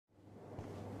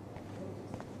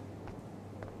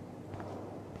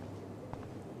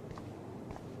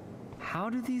how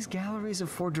do these galleries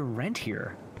afford to rent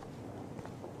here?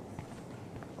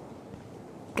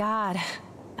 God,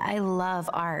 I love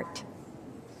art.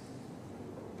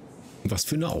 Was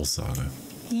für eine Aussage.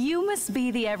 You must be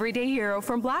the everyday hero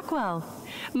from Blackwell.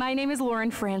 My name is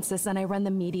Lauren Francis, and I run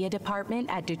the media department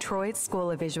at Detroit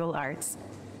School of Visual Arts.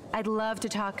 I'd love to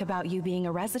talk about you being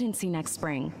a residency next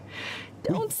spring.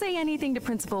 Don't say anything to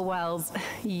Principal Wells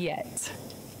yet.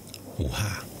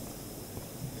 Oha.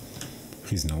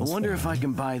 I wonder if I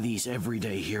can buy these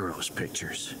everyday heroes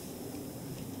pictures.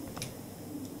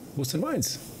 Wo ist denn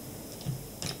meins?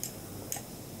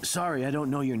 Sorry, I don't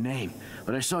know your name,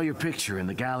 but I saw your picture in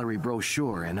the gallery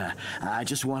brochure, and I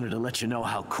just wanted to let you know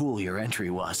how cool your entry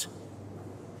was.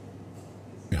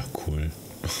 Ja, cool.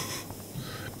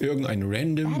 Irgendein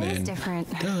random That man. is different.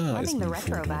 Da Loving ist the mein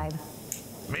retro Foto.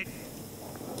 vibe.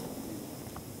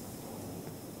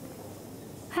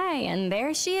 Hi, and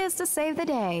there she is to save the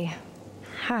day.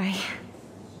 Hi.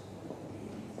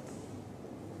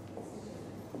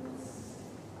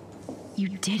 You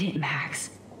did it, Max.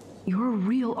 You're a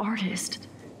real artist.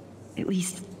 At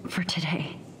least for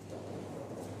today.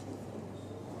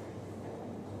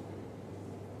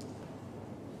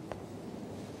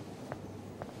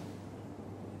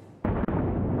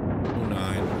 Oh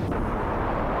nein.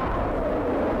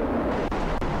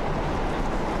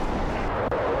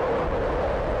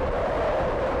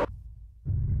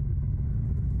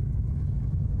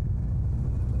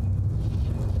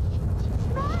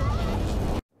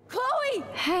 Chloe!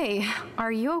 Hey,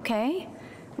 are you okay?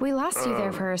 We lost you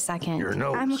there for a second. Your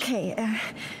nose. I'm okay.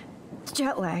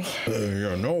 Jet lag.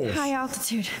 Ja, no. High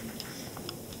altitude.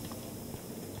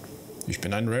 Ich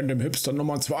bin ein random Hipster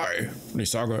Nummer 2. Und ich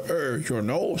sage, your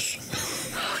nose.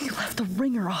 Oh, you left the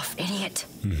ringer off, idiot.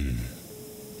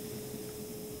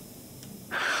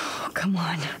 Oh, come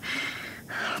on.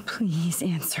 Please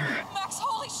answer. Max,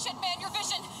 holy shit, man, your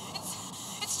vision.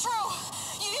 It's true.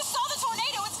 You saw the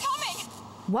tornado. It's coming.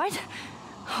 What?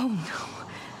 Oh no.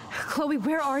 Chloe,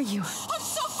 where are you? I'm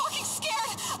so fucking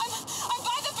scared. I'm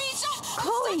by the beach.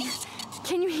 Chloe,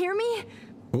 can you hear me?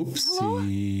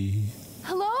 Upsi.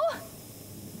 Hello?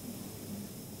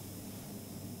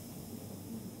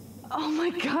 Oh my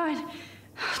god.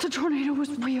 The tornado was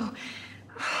real.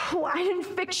 Oh, I didn't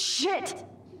fix shit.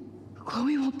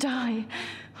 Chloe will die.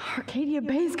 Arcadia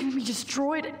Bay is gonna be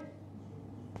destroyed.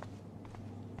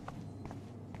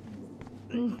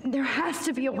 There has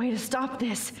to be a way to stop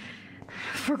this.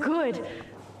 For good.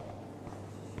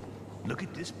 Look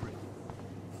at this print.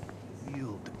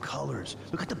 Feel the colors.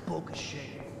 Look at the bokeh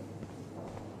shape.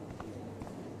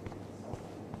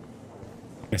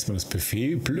 Erstmal das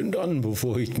Buffet plündern,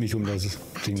 bevor ich mich um das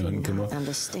Ding dann kümmere.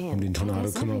 Um den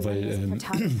Tornado kümmere, weil,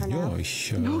 ja,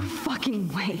 ich, No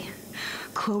fucking way.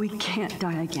 Chloe can't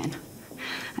die again.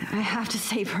 I have to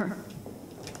save her.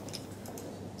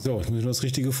 So, jetzt müssen wir das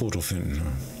richtige Foto finden.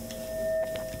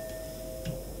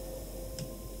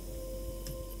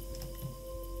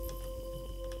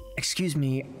 Excuse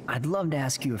me, I'd love to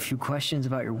ask you a few questions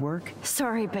about your work.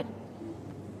 Sorry, but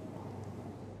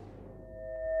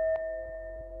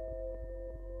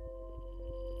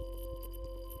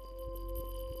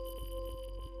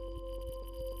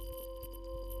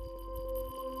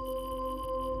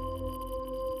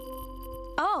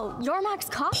Oh, you're Max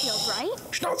Caulfield, right?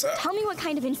 Schnauze! Tell me what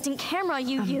kind of instant camera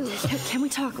you use. can we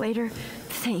talk later?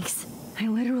 Thanks. I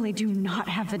literally do not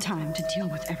have the time to deal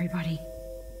with everybody.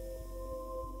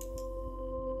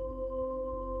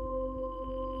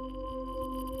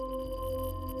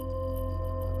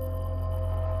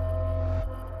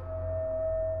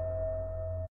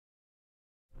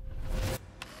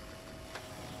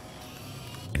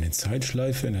 Eine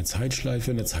Zeitschleife, eine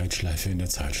Zeitschleife, eine Zeitschleife, eine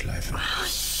Zeitschleife. Oh,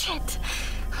 shit.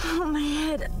 Oh, my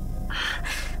head.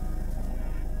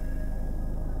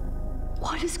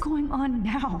 What is going on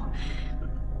now?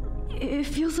 It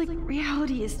feels like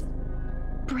reality is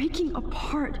breaking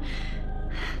apart.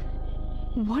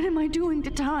 What am I doing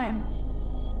to time?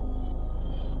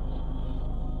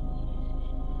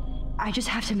 I just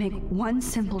have to make one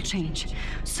simple change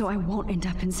so I won't end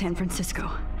up in San Francisco.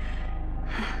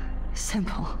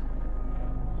 Simple.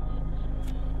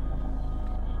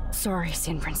 Sorry,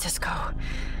 San Francisco.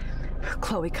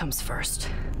 Chloe comes first.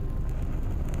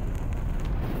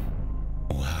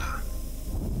 Oha.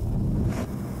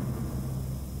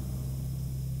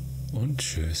 Und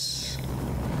tschüss.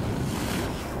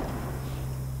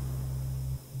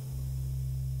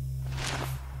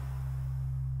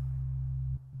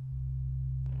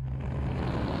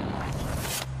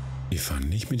 Wir fahren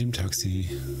nicht mit dem Taxi.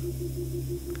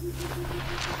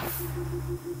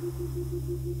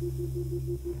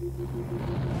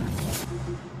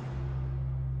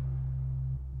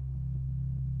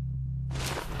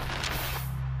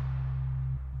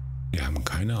 Wir haben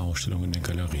keine Ausstellung in der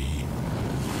Galerie.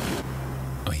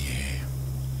 Oh je.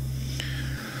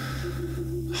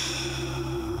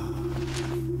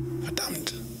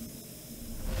 Verdammt.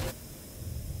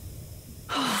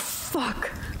 Oh, fuck.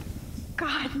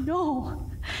 God, no.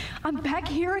 I'm back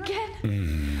here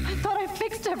again? I thought I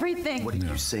fixed everything. What did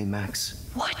you say, Max?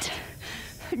 What?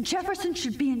 Jefferson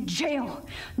should be in jail,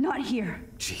 not here.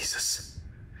 Jesus.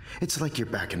 It's like you're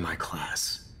back in my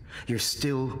class. You're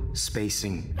still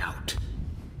spacing out.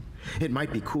 It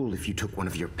might be cool if you took one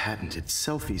of your patented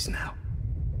selfies now.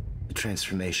 The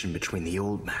transformation between the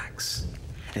old Max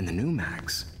and the new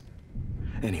Max.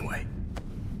 Anyway,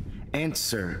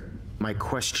 answer my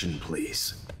question,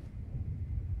 please.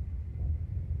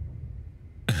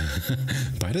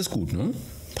 Beides gut, ne?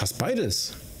 Passt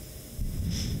beides.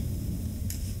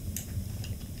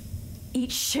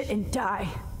 Eat shit and die.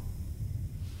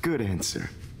 Good answer.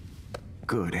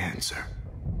 Good answer.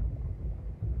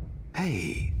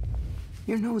 Hey,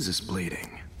 your nose is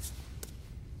bleeding.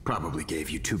 Probably gave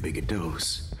you too big a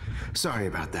dose. Sorry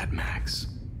about that, Max.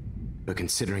 But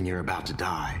considering you're about to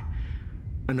die,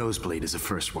 a nosebleed is a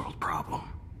first world problem.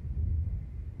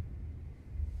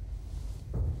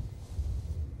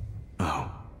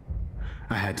 Oh,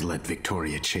 I had to let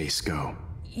Victoria Chase go.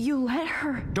 You let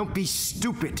her? Don't be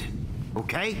stupid,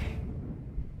 okay?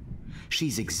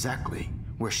 She's exactly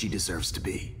where she deserves to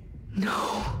be.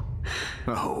 No.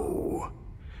 Oh,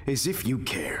 as if you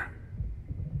care.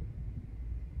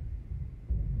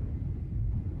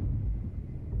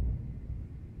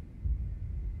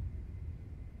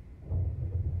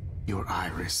 Your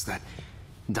iris, that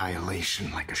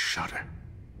dilation like a shutter.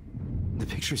 The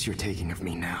pictures you're taking of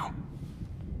me now.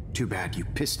 Too bad you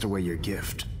pissed away your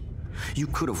gift. You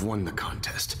could have won the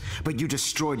contest, but you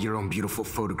destroyed your own beautiful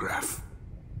photograph.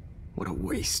 What a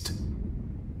waste.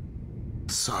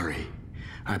 Sorry,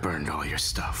 I burned all your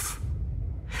stuff.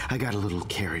 I got a little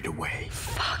carried away.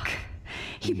 Fuck.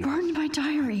 He burned my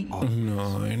diary. Oh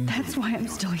nein. That's why I'm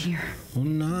still here. Oh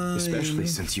nein. Especially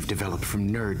since you've developed from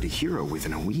nerd to hero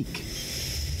within a week.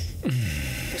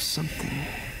 There's something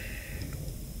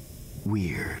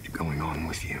weird going on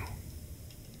with you.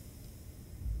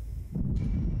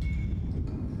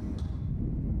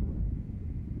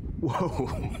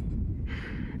 Whoa.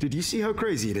 Did you see how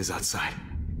crazy it is outside?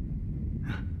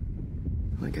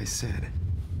 Like I said,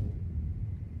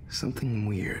 something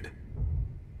weird.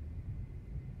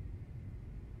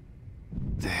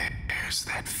 There's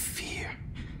that fear.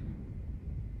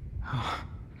 Oh,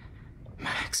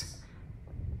 Max,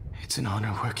 it's an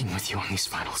honor working with you on these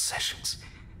final sessions.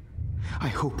 I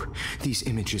hope these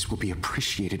images will be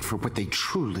appreciated for what they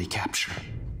truly capture.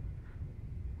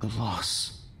 The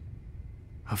loss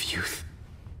of youth.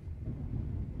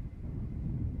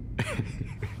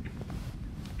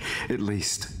 At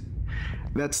least,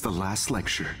 that's the last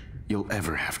lecture you'll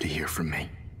ever have to hear from me.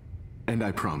 And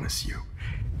I promise you,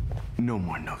 no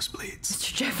more nosebleeds.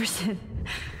 Mr. Jefferson,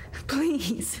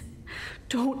 please,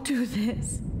 don't do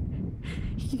this.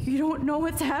 You don't know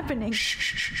what's happening. Shh,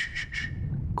 shh, shh, shh, shh.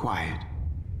 Quiet.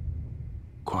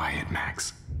 Quiet,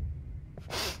 Max.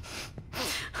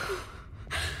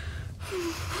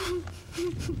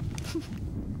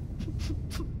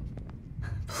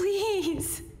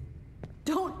 Please,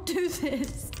 don't do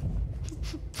this.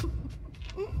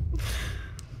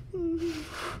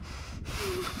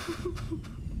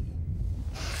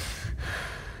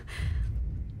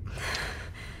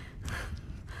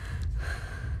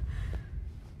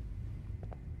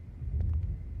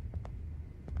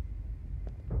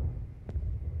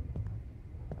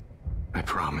 I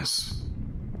promise,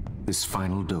 this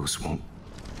final dose won't.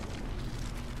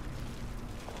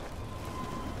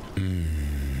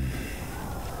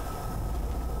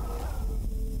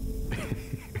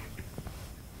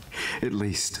 At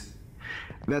least,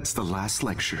 that's the last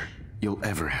lecture you'll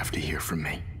ever have to hear from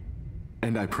me.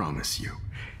 And I promise you,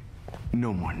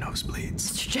 no more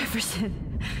nosebleeds. Mr.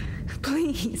 Jefferson,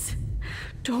 please,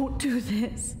 don't do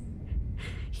this.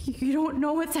 You don't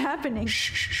know what's happening.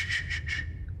 Shh, shh, shh, shh, shh.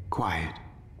 Quiet.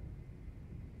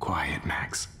 Quiet,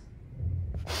 Max.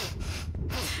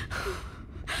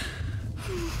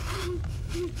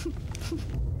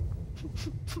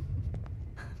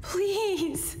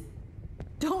 Please,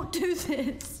 don't do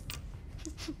this.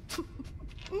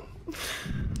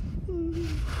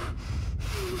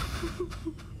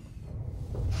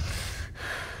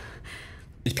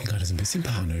 Ich bin gerade so ein bisschen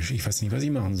panisch. Ich weiß nicht, was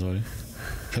ich machen soll.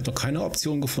 Ich habe noch keine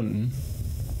Option gefunden.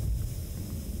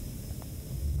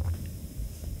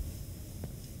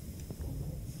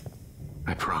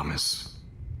 I promise,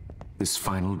 this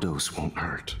final dose won't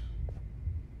hurt.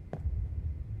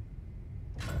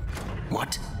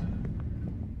 What?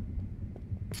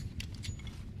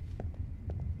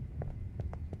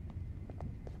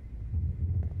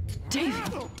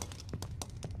 David!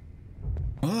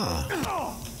 Ah.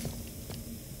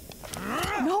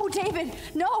 No, David!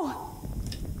 No!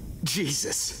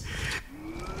 Jesus.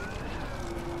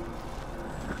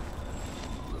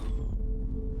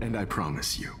 And I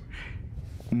promise you,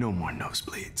 no more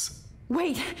nosebleeds.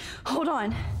 Wait, hold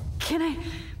on. Can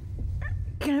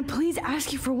I please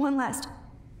ask you for one last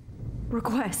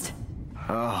request?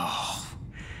 Oh,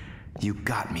 you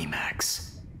got me,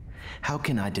 Max. How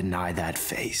can I deny that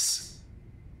face?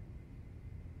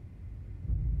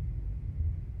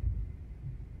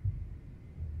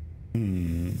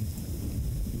 Ein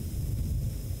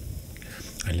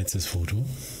letztes Foto.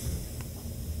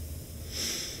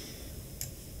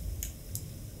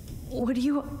 Would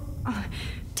you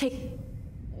take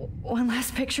one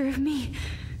last picture of me?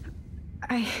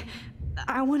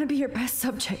 I want to be your best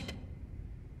subject.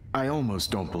 I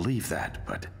almost don't believe that,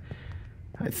 but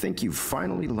I think you've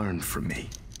finally learned from me.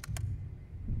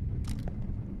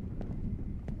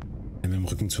 Wenn man im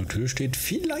Rücken zur Tür steht,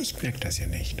 vielleicht merkt das ja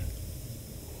nicht.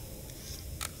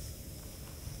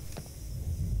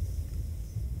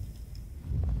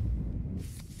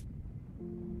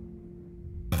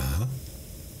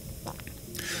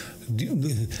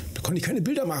 Da konnte ich keine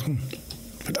Bilder machen.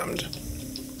 Verdammt.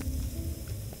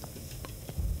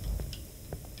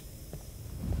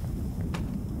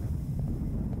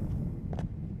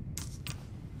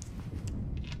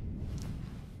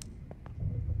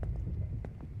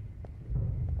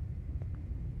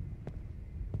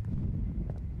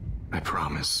 I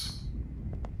promise,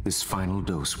 this final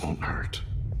dose won't hurt.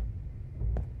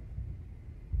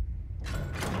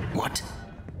 What?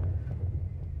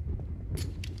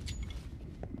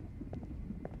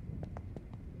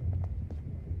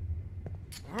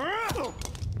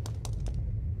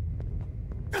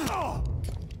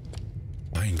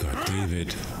 Mein Gott,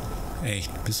 David.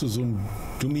 Echt, bist du so ein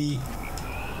Dummi?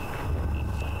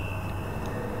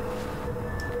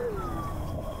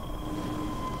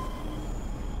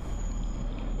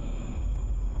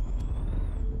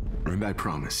 And I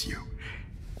promise you,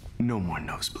 no more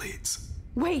nosebleeds.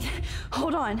 Wait,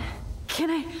 hold on. Can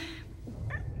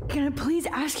I please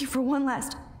ask you for one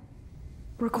last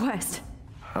request?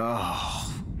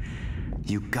 Oh,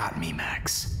 you got me,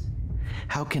 Max.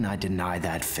 How can I deny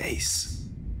that face?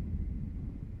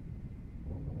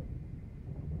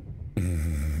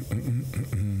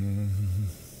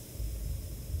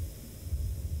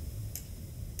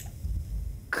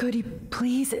 Could you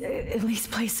please at least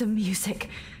play some music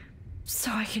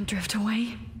so I can drift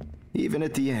away? Even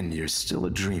at the end, you're still a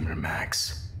dreamer,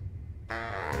 Max.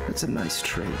 That's a nice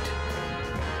trait.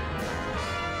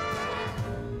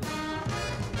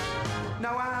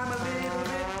 Now I'm a little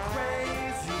bit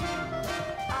crazy,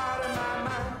 out of my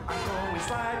mind. I'm going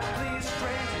slightly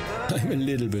strange. I'm a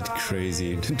little bit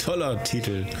crazy. Ein toller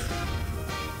Titel.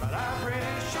 But I'm pretty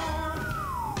sure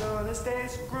I'm gonna stay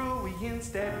screwy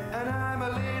instead. And I'm a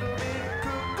little bit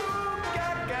cuckoo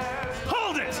gaga.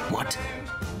 Hold it! What?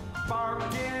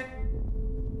 Forget.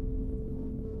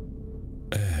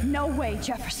 No way,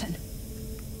 Jefferson.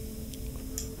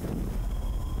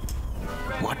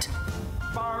 What?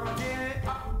 Forget.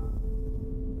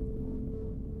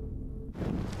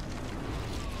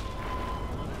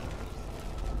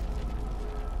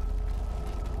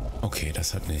 Okay,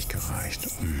 das hat nicht gereicht.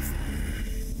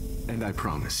 And I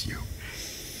promise you,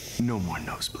 no more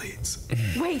nosebleeds.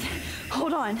 Wait,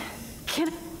 hold on.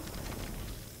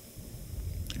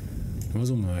 Nur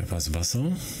so mal etwas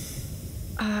Wasser.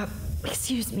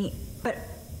 Excuse me, but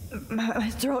my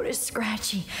throat is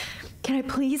scratchy. Can I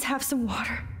please have some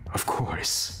water? Of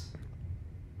course.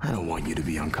 I don't want you to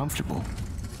be uncomfortable.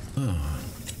 Ah.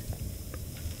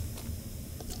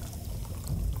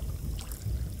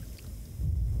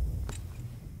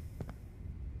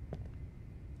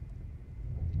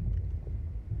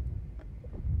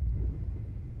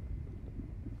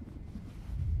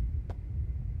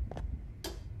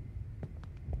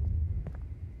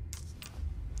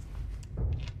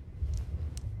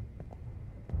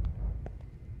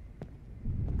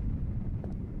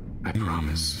 I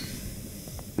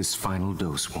promise, this final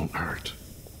dose won't hurt.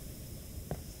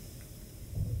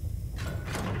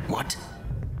 What?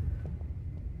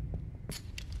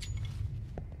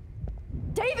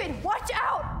 David, watch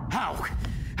out! How?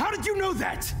 How did you know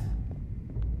that?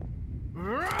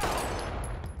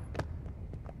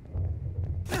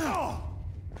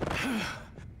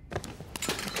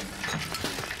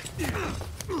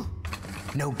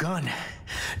 No gun,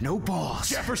 no balls.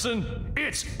 Jefferson,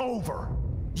 it's over.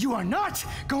 You are not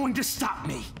going to stop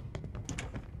me.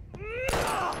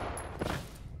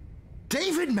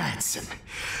 David Madsen.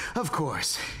 Of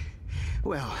course.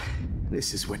 Well,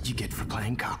 this is what you get for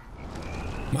playing cop.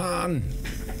 Mann!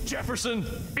 Jefferson,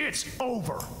 it's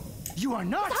over. You are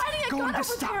not going to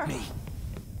stop me.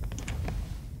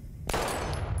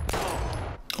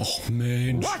 Och,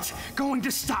 Mensch. What? Going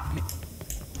to stop me?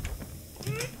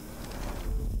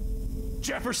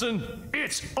 Jefferson,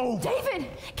 it's over. David,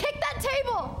 kick that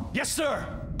table! Yes, sir.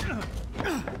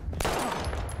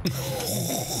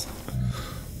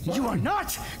 You are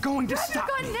not going to stop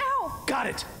Grab me. your gun now! Got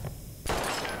it.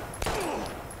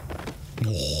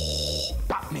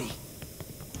 Stop me.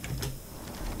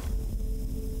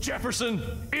 Jefferson,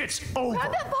 it's over.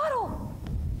 Grab that bottle!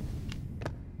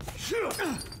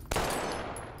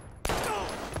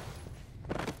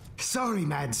 Sorry,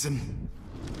 Madsen.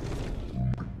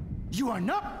 You are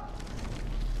not.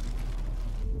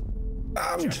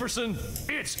 Jefferson,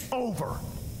 it's over.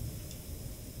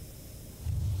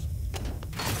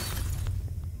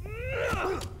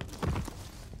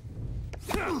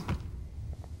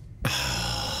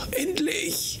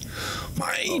 Endlich!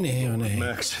 Meine Herren.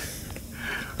 Max,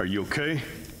 are you okay?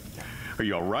 Are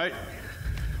you all right?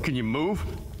 Can you move?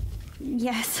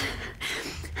 Yes.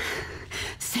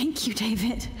 Thank you,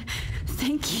 David.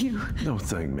 Thank you. Don't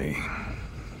thank me.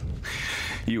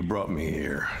 You brought me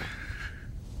here.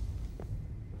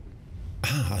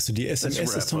 Ah, also die Let's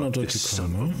SMS ist wrap up Dontnod this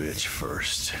son gekommen, of a ne? bitch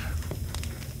first.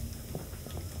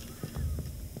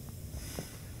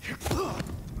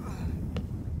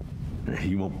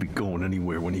 He won't be going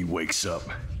anywhere when he wakes up.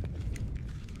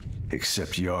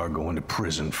 Except you are going to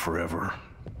prison forever.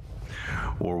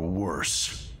 Or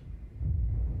worse.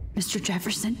 Mr.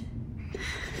 Jefferson,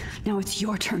 now it's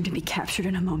your turn to be captured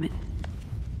in a moment.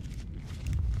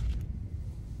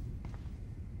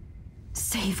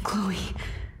 Save Chloe.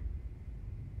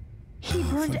 He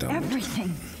burned verdammt.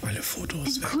 everything, Alle Fotos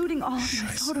weg. including all of my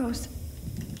Scheiße. photos.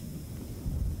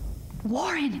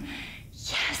 Warren,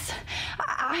 yes,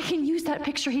 I can use that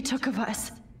picture he took of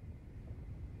us.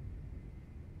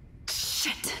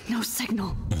 Shit, no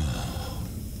signal.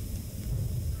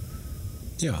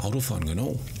 Ja, Autofahren,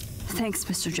 genau. Thanks,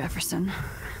 Mr. Jefferson,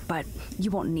 but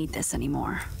you won't need this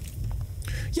anymore.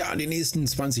 Ja, die nächsten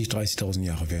 20.000, 30.000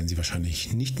 Jahre werden sie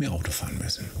wahrscheinlich nicht mehr Auto fahren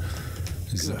müssen.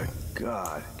 So.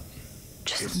 God.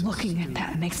 Just looking at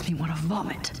that makes me want to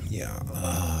vomit.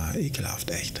 Ja, ekelhaft,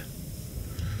 echt.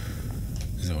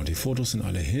 So, die Fotos sind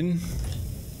alle hin.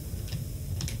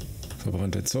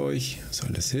 Verbrannte Zeug, ist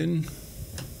alles hin.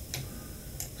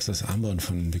 Das ist das Armband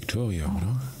von Victoria,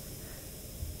 oder?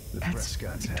 That's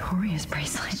Victoria's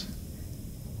bracelet.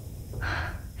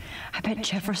 I bet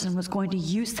Jefferson was going to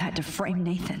use that to frame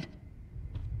Nathan.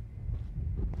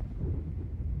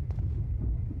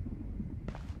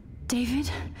 David?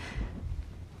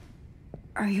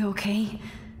 Are you okay?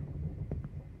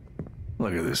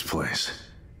 Look at this place.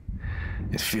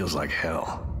 It feels like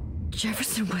hell.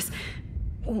 Jefferson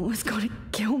was going to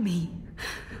kill me.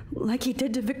 Like he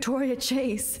did to Victoria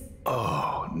Chase.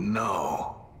 Oh,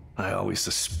 no. I always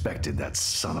suspected that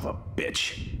son of a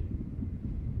bitch.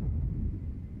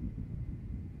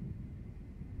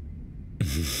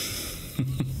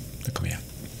 Komm her.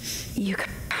 You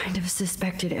kind of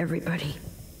suspected everybody.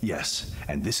 Yes,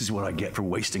 and this is what I get for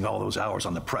wasting all those hours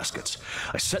on the Prescotts.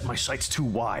 I set my sights too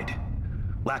wide.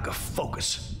 Lack of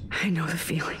focus. I know the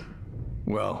feeling.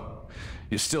 Well,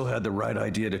 you still had the right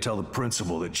idea to tell the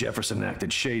principal that Jefferson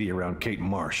acted shady around Kate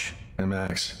Marsh. And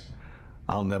Max,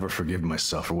 I'll never forgive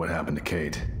myself for what happened to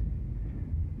Kate.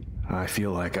 I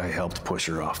feel like I helped push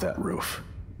her off that roof.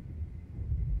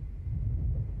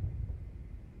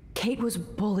 Kate was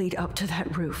bullied up to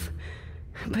that roof.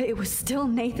 But it was still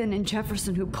Nathan and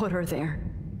Jefferson who put her there.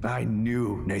 I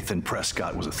knew Nathan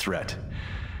Prescott was a threat.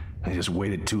 I just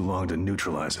waited too long to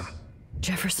neutralize him.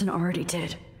 Jefferson already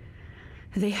did.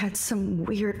 They had some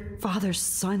weird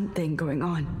father-son thing going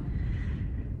on.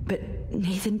 But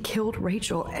Nathan killed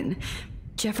Rachel, and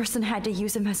Jefferson had to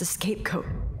use him as a scapegoat.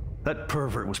 That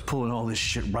pervert was pulling all this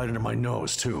shit right under my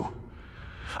nose, too.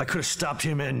 I could have stopped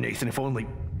him and Nathan if only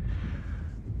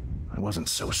I wasn't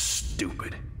so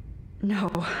stupid.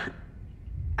 No.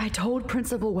 I told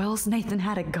Principal Wells Nathan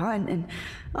had a gun and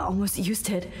almost used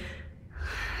it.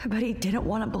 But he didn't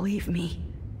want to believe me.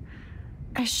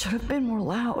 I should have been more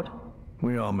loud.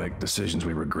 We all make decisions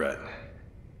we regret.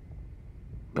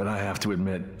 But I have to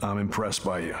admit, I'm impressed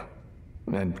by you.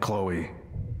 And Chloe.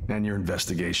 And your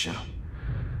investigation.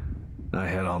 I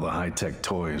had all the high-tech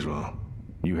toys, well,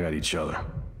 you had each other.